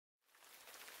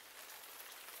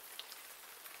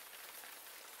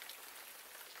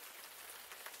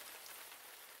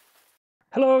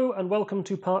Hello and welcome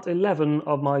to part 11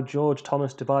 of my George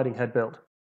Thomas dividing head build.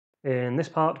 In this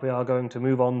part we are going to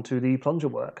move on to the plunger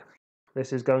work.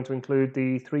 This is going to include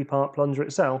the 3-part plunger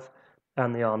itself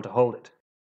and the arm to hold it.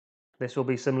 This will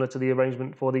be similar to the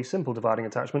arrangement for the simple dividing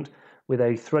attachment, with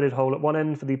a threaded hole at one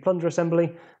end for the plunger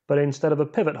assembly, but instead of a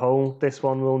pivot hole, this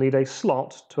one will need a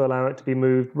slot to allow it to be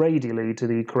moved radially to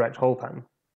the correct hole pattern.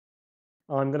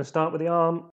 I'm going to start with the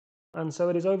arm, and so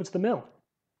it is over to the mill.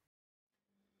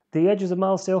 The edges of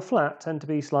mild steel flat tend to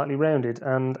be slightly rounded,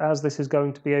 and as this is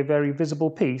going to be a very visible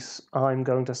piece, I'm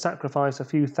going to sacrifice a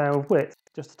few thou of width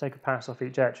just to take a pass off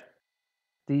each edge.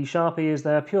 The Sharpie is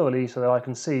there purely so that I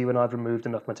can see when I've removed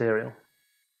enough material.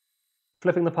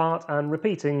 Flipping the part and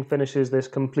repeating finishes this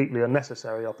completely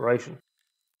unnecessary operation.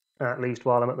 At least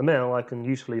while I'm at the mill, I can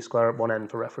usefully square up one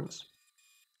end for reference.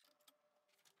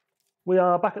 We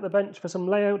are back at the bench for some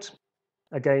layout.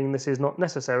 Again, this is not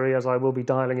necessary as I will be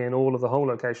dialing in all of the hole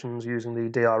locations using the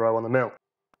DRO on the mill,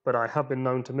 but I have been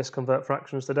known to misconvert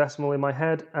fractions to decimal in my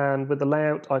head, and with the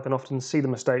layout I can often see the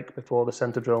mistake before the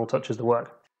centre drill touches the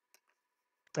work.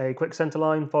 A quick centre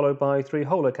line followed by 3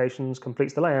 hole locations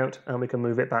completes the layout and we can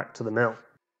move it back to the mill.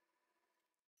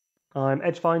 I'm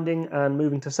edge finding and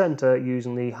moving to centre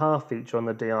using the half feature on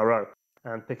the DRO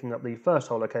and picking up the first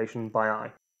hole location by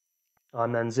eye.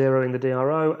 I'm then zeroing the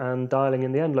DRO and dialing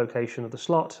in the end location of the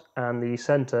slot and the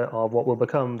centre of what will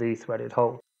become the threaded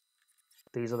hole.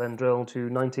 These are then drilled to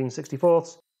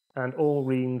 19/64 and all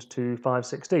reamed to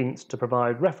 5/16 to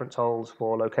provide reference holes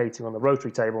for locating on the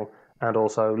rotary table and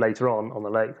also later on the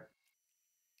lathe.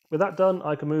 With that done,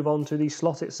 I can move on to the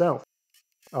slot itself.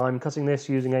 I'm cutting this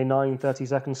using a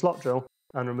 9/32 slot drill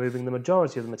and removing the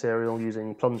majority of the material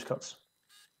using plunge cuts.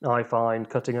 I find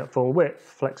cutting at full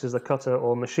width flexes the cutter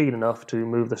or machine enough to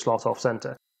move the slot off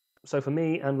centre. So for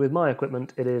me and with my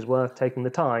equipment it is worth taking the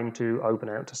time to open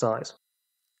out to size.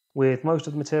 With most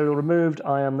of the material removed,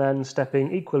 I am then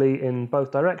stepping equally in both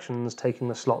directions, taking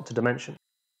the slot to dimension.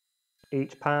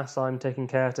 Each pass I'm taking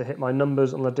care to hit my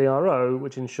numbers on the DRO,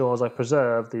 which ensures I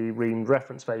preserve the reamed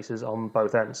reference faces on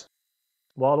both ends.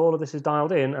 While all of this is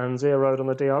dialed in and zeroed on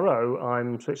the DRO,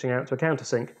 I'm switching out to a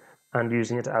countersink and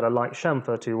using it to add a light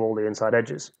chamfer to all the inside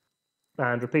edges,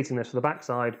 and repeating this for the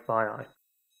backside by eye.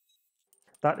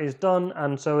 That is done,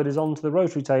 and so it is on to the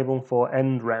rotary table for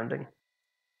end rounding.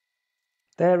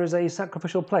 There is a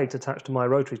sacrificial plate attached to my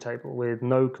rotary table with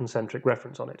no concentric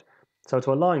reference on it, so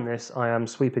to align this I am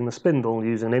sweeping the spindle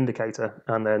using an indicator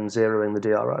and then zeroing the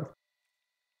DRO.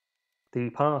 The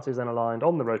part is then aligned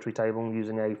on the rotary table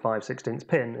using a 5/16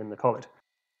 pin in the collet.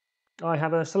 I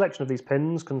have a selection of these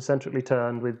pins concentrically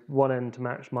turned with one end to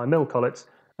match my mill collets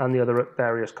and the other at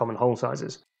various common hole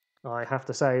sizes. I have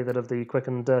to say that of the quick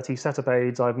and dirty setup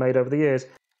aids I've made over the years,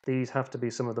 these have to be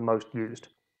some of the most used.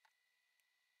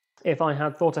 If I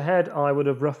had thought ahead, I would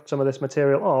have roughed some of this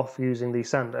material off using the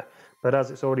sander, but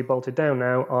as it's already bolted down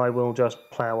now, I will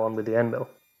just plough on with the end mill.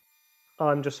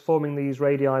 I'm just forming these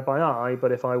radii by eye,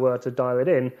 but if I were to dial it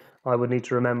in, I would need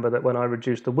to remember that when I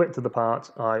reduce the width of the part,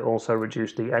 I also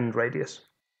reduce the end radius.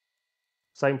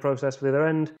 Same process for the other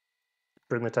end.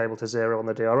 Bring the table to 0 on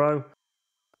the DRO,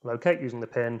 locate using the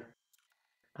pin,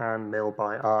 and mill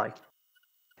by eye.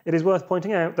 It is worth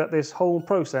pointing out that this whole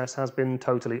process has been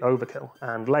totally overkill,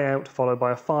 and layout followed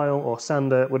by a file or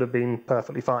sander would have been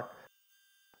perfectly fine.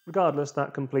 Regardless,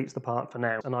 that completes the part for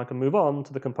now, and I can move on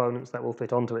to the components that will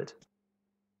fit onto it.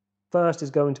 First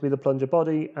is going to be the plunger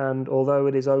body, and although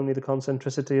it is only the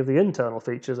concentricity of the internal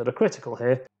features that are critical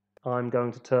here, I'm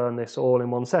going to turn this all in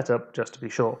one setup just to be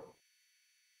sure.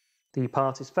 The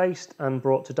part is faced and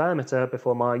brought to diameter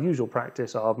before my usual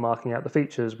practice of marking out the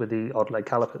features with the odd leg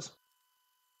calipers.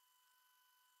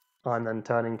 I'm then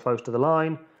turning close to the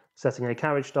line, setting a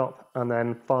carriage stop, and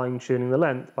then fine-tuning the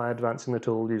length by advancing the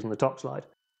tool using the top slide.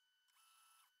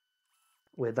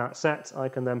 With that set, I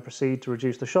can then proceed to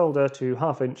reduce the shoulder to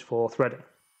 1/2 inch for threading.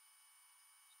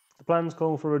 The plans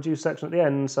call for a reduced section at the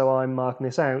end, so I'm marking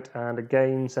this out and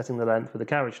again setting the length with the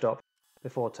carriage stop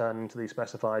before turning to the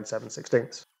specified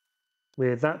 7/16.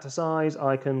 With that to size,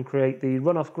 I can create the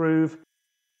run-off groove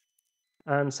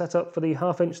and set up for the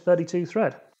 1/2 inch 32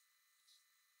 thread.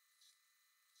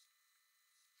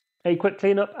 A quick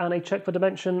cleanup and a check for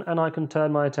dimension, and I can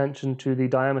turn my attention to the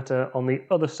diameter on the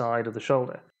other side of the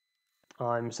shoulder.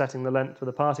 I'm setting the length with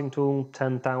the parting tool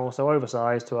 10 thou or so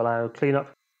oversized to allow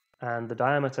cleanup, and the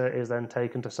diameter is then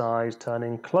taken to size,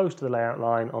 turning close to the layout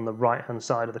line on the right hand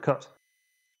side of the cut.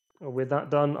 With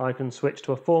that done, I can switch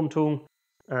to a form tool,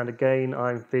 and again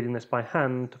I'm feeding this by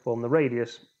hand to form the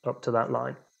radius up to that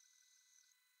line.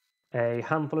 A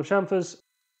handful of chamfers,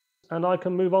 and I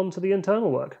can move on to the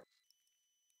internal work.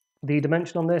 The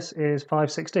dimension on this is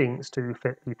 5/16 to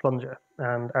fit the plunger,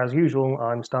 and as usual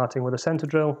I'm starting with a centre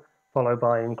drill, followed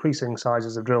by increasing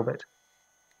sizes of drill bit.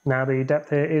 Now the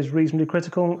depth here is reasonably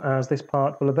critical, as this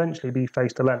part will eventually be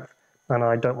face to length, and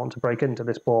I don't want to break into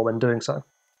this bore when doing so.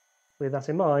 With that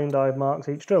in mind, I've marked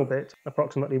each drill bit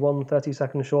approximately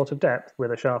 1/32 short of depth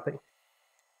with a Sharpie.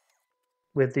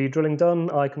 With the drilling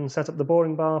done, I can set up the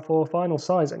boring bar for final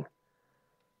sizing.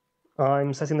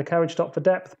 I'm setting the carriage stop for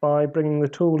depth by bringing the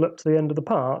tool up to the end of the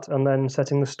part and then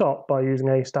setting the stop by using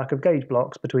a stack of gauge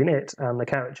blocks between it and the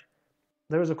carriage.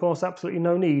 There is of course absolutely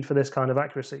no need for this kind of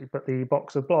accuracy, but the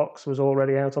box of blocks was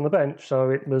already out on the bench, so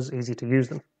it was easy to use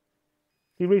them.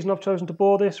 The reason I've chosen to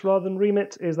bore this rather than ream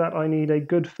it is that I need a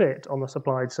good fit on the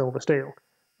supplied silver steel.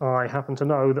 I happen to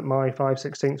know that my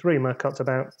 5/16 reamer cuts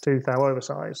about 2 thou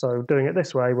oversize, so doing it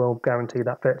this way will guarantee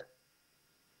that fit.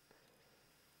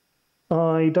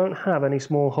 I don't have any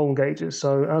small hole gauges,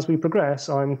 so as we progress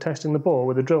I'm testing the bore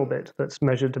with a drill bit that's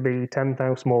measured to be 10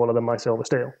 thou smaller than my silver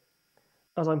steel.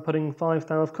 As I'm putting 5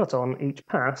 thou of cut on each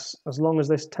pass, as long as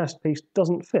this test piece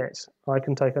doesn't fit, I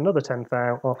can take another 10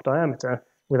 thou off diameter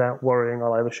without worrying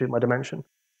I'll overshoot my dimension.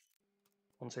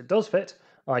 Once it does fit,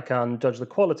 I can judge the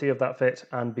quality of that fit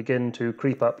and begin to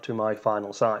creep up to my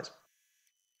final size.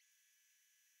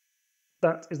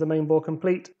 That is the main bore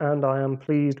complete, and I am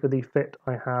pleased with the fit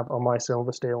I have on my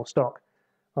silver steel stock.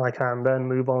 I can then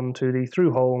move on to the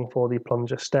through hole for the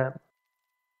plunger stem.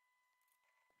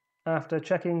 After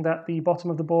checking that the bottom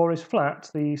of the bore is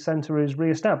flat, the centre is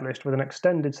re-established with an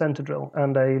extended centre drill,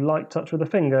 and a light touch with the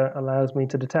finger allows me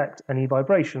to detect any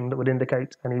vibration that would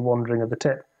indicate any wandering of the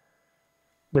tip.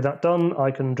 With that done,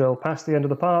 I can drill past the end of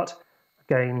the part,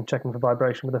 again checking for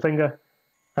vibration with the finger,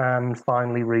 and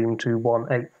finally ream to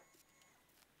 1/8.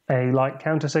 A light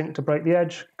countersink to break the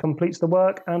edge completes the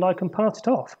work, and I can part it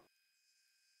off.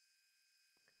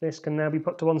 This can now be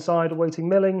put to one side awaiting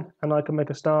milling, and I can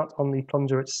make a start on the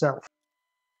plunger itself.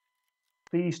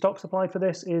 The stock supplied for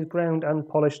this is ground and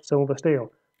polished silver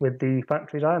steel, with the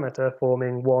factory diameter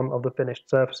forming one of the finished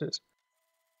surfaces.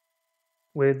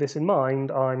 With this in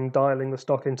mind, I'm dialing the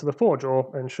stock into the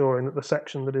forejaw, ensuring that the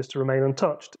section that is to remain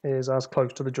untouched is as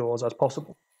close to the jaws as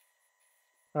possible.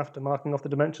 After marking off the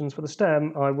dimensions for the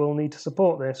stem, I will need to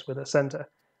support this with a centre.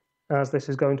 As this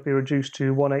is going to be reduced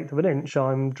to 1/8 of an inch,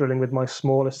 I'm drilling with my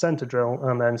smallest centre drill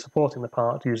and then supporting the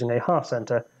part using a half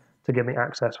centre to give me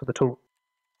access for the tool.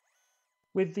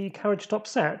 With the carriage stop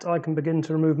set, I can begin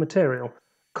to remove material,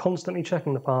 constantly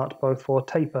checking the part both for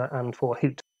taper and for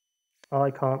heat.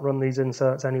 I can't run these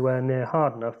inserts anywhere near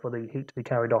hard enough for the heat to be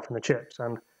carried off in the chips,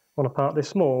 and on a part this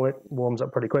small it warms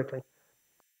up pretty quickly.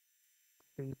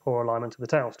 The poor alignment of the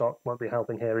tailstock won't be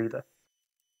helping here either.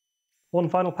 One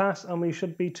final pass and we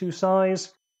should be to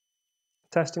size.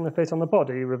 Testing the fit on the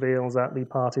body reveals that the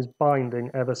part is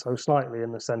binding ever so slightly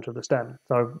in the centre of the stem,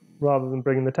 so rather than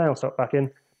bringing the tailstock back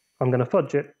in, I'm going to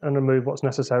fudge it and remove what's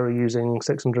necessary using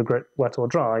 600 grit wet or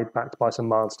dry backed by some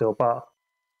mild steel bar.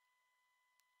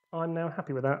 I'm now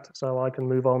happy with that, so I can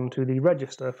move on to the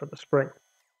register for the spring.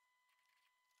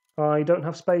 I don't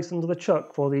have space under the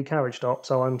chuck for the carriage stop,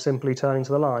 so I'm simply turning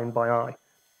to the line by eye.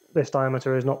 This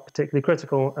diameter is not particularly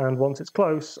critical, and once it's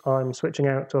close, I'm switching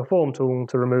out to a form tool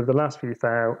to remove the last few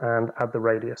thou and add the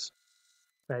radius.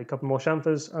 A couple more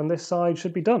chamfers, and this side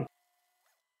should be done.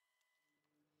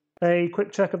 A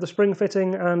quick check of the spring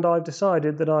fitting, and I've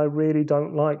decided that I really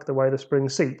don't like the way the spring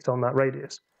seats on that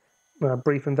radius. A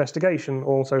brief investigation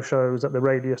also shows that the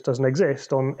radius doesn't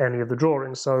exist on any of the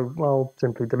drawings, so I'll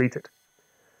simply delete it.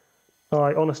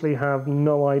 I honestly have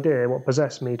no idea what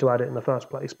possessed me to add it in the first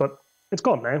place, but it's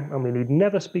gone now, and we need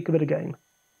never speak of it again.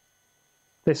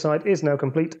 This side is now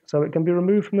complete, so it can be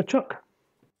removed from the chuck.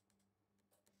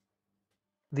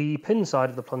 The pin side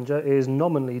of the plunger is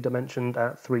nominally dimensioned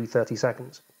at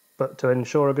 3/32, but to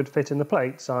ensure a good fit in the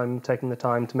plates, I'm taking the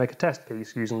time to make a test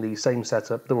piece using the same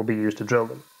setup that will be used to drill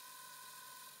them.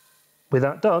 With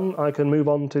that done, I can move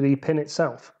on to the pin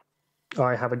itself.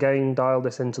 I have again dialed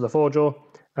this into the forejaw,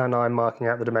 and I'm marking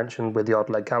out the dimension with the odd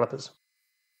leg calipers.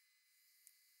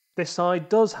 This side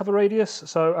does have a radius,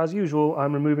 so as usual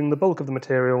I'm removing the bulk of the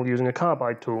material using a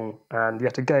carbide tool, and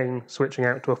yet again switching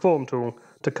out to a form tool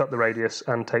to cut the radius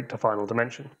and take to final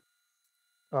dimension.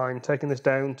 I'm taking this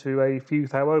down to a few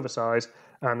thou oversize,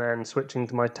 and then switching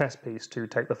to my test piece to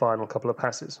take the final couple of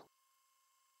passes.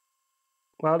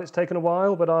 Well, it's taken a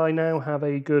while, but I now have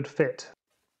a good fit.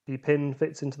 The pin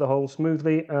fits into the hole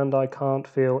smoothly, and I can't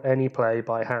feel any play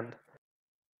by hand.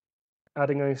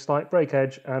 Adding a slight break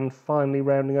edge and finally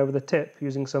rounding over the tip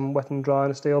using some wet and dry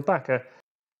and a steel backer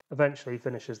eventually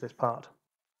finishes this part.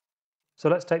 So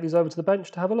let's take these over to the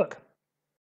bench to have a look.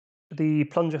 The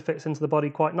plunger fits into the body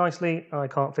quite nicely. I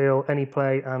can't feel any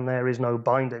play and there is no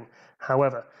binding.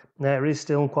 However, there is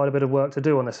still quite a bit of work to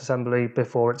do on this assembly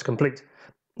before it's complete.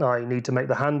 I need to make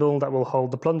the handle that will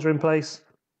hold the plunger in place,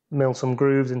 mill some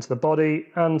grooves into the body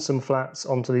and some flats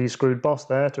onto the screwed boss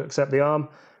there to accept the arm.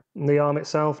 The arm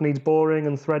itself needs boring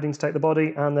and threading to take the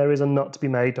body, and there is a nut to be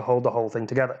made to hold the whole thing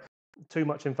together. Too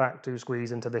much in fact to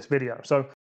squeeze into this video, so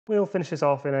we'll finish this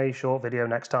off in a short video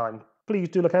next time. Please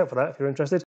do look out for that if you're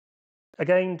interested.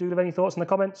 Again, do leave any thoughts in the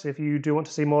comments. If you do want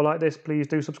to see more like this, please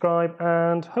do subscribe,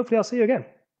 and hopefully I'll see you again.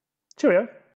 Cheerio!